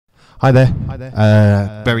Hi there.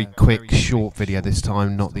 Very quick, short video this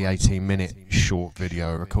time, not the 18-minute short video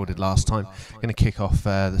I recorded last time. I'm going to kick off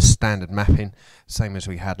the standard mapping, same as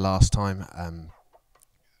we had last time.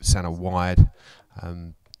 Sound wired.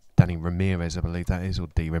 Danny Ramirez, I believe that is, or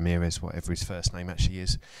D Ramirez, whatever his first name actually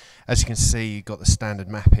is. As you can see, you've got the standard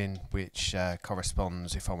mapping, which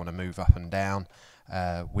corresponds if I want to move up and down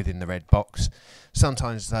within the red box.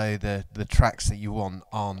 Sometimes, though, the tracks that you want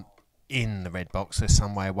aren't in the red box, they're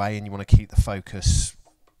some way away, and you want to keep the focus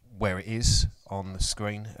where it is on the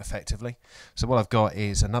screen effectively. So what I've got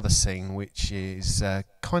is another scene which is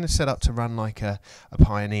kind of set up to run like a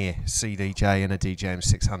Pioneer CDJ and a DJM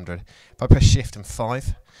 600. If I press Shift and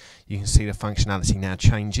 5, you can see the functionality now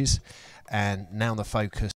changes, and now the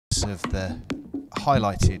focus of the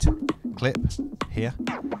highlighted clip here,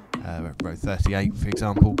 row 38 for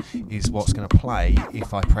example, is what's going to play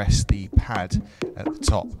if I press the pad at the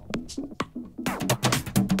top.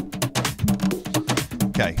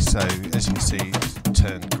 Okay, so as you can see, it's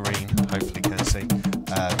turned green, hopefully you can see,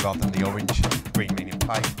 rather than the orange. Green meaning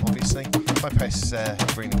play, obviously. If I press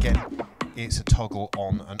green again, it's a toggle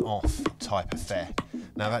on and off type affair.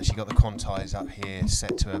 Now I've actually got the quantize up here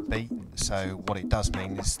set to a beat, so what it does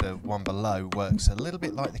mean is the one below works a little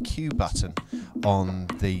bit like the Q button on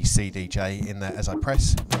the CDJ, in that as I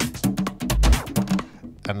press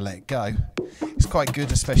and let go, it's quite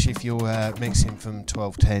good, especially if you're mixing from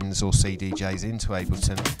 1210s or CDJs into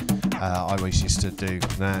Ableton. I always used to do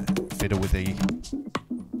that, fiddle with the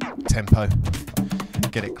tempo,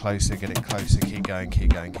 get it closer, keep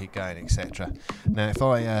going, etc. Now if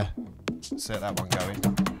I set that one going,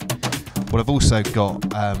 what I've also got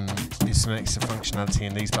is some extra functionality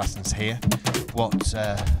in these buttons here. I'll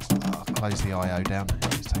close the I/O down,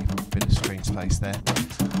 just take up a bit of screen space there.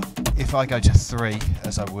 If I go to 3,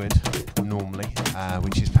 as I would normally,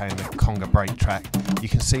 which is playing the conga break track, you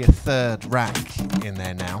can see a third rack in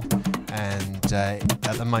there now, and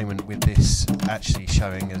at the moment with this actually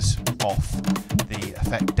showing as off the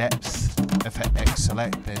effect depth, effect X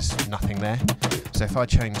select, there's nothing there. So if I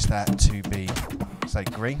change that to be, say,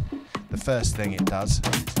 green, the first thing it does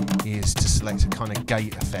is to select a kind of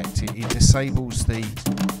gate effect. It disables the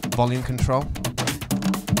volume control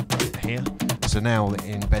here. So now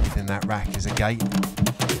embedded in that rack is a gate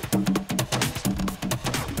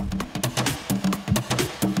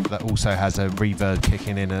that also has a reverb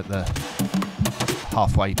kicking in at the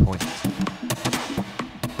halfway point.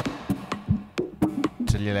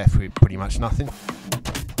 Till you're left with pretty much nothing.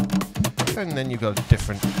 And then you've got a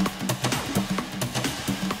different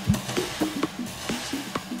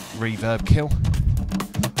reverb kill,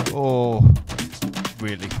 or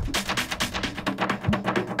really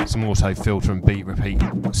some auto filter and beat repeat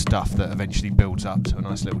stuff that eventually builds up to a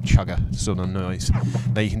nice little chugger sort of noise.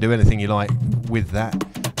 Now you can do anything you like with that.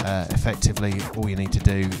 Effectively all you need to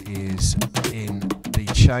do is in the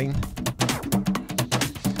chain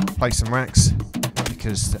play some racks,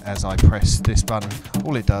 because as I press this button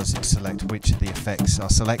all it does is select which of the effects are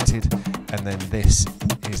selected, and then this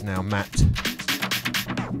is now mapped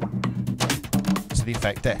to the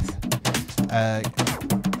effect death.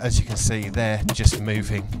 As you can see there, just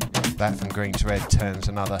moving that from green to red turns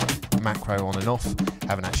another macro on and off.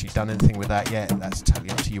 Haven't actually done anything with that yet, that's totally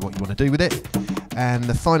up to you what you want to do with it. And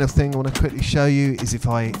the final thing I want to quickly show you is if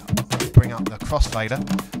I bring up the crossfader,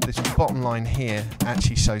 this bottom line here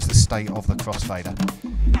actually shows the state of the crossfader.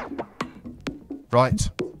 Right,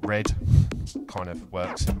 red, kind of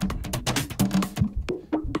works.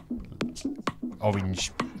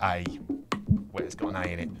 Orange, A, where it's got an A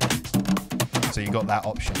in it. So you've got that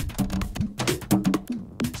option.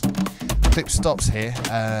 Clip stops here.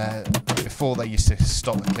 Before they used to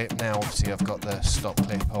stop the clip, now obviously I've got the stop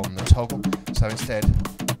clip on the toggle. So instead,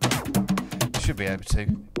 you should be able to.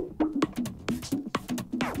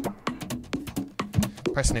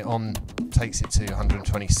 Pressing it on takes it to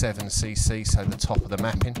 127 cc, so the top of the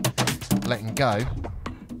mapping. Letting go.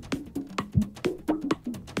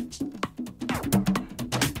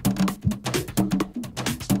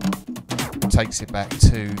 Takes it back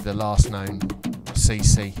to the last known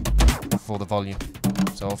CC for the volume.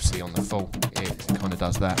 So obviously on the full it kind of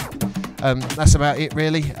does that. That's about it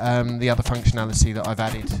really. The other functionality that I've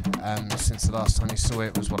added since the last time you saw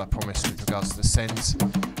it was what I promised with regards to the sends.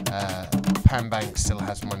 Pan bank still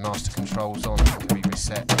has my master controls on, can be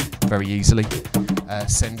reset very easily.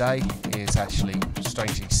 Send A is actually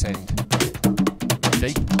strangely send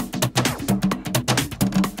D,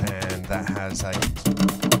 and that has a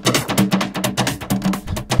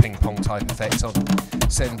ping pong type effect on.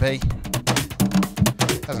 Send B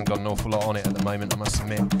hasn't got an awful lot on it at the moment, I must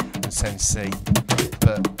admit, and send C.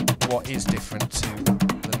 But what is different to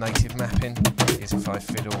the native mapping is if I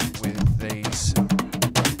fiddle with these.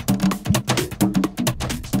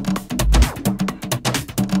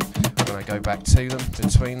 When I go back to them,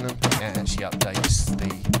 between them, it actually updates the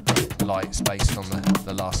lights based on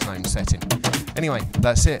the last known setting. Anyway,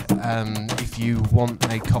 that's it. If you want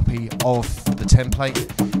a copy of the template,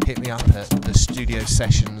 hit me up at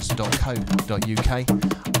thestudiosessions.co.uk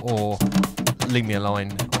or leave me a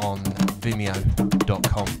line on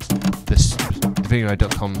vimeo.com,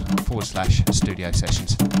 vimeo.com/studio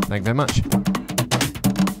sessions. Thank you very much.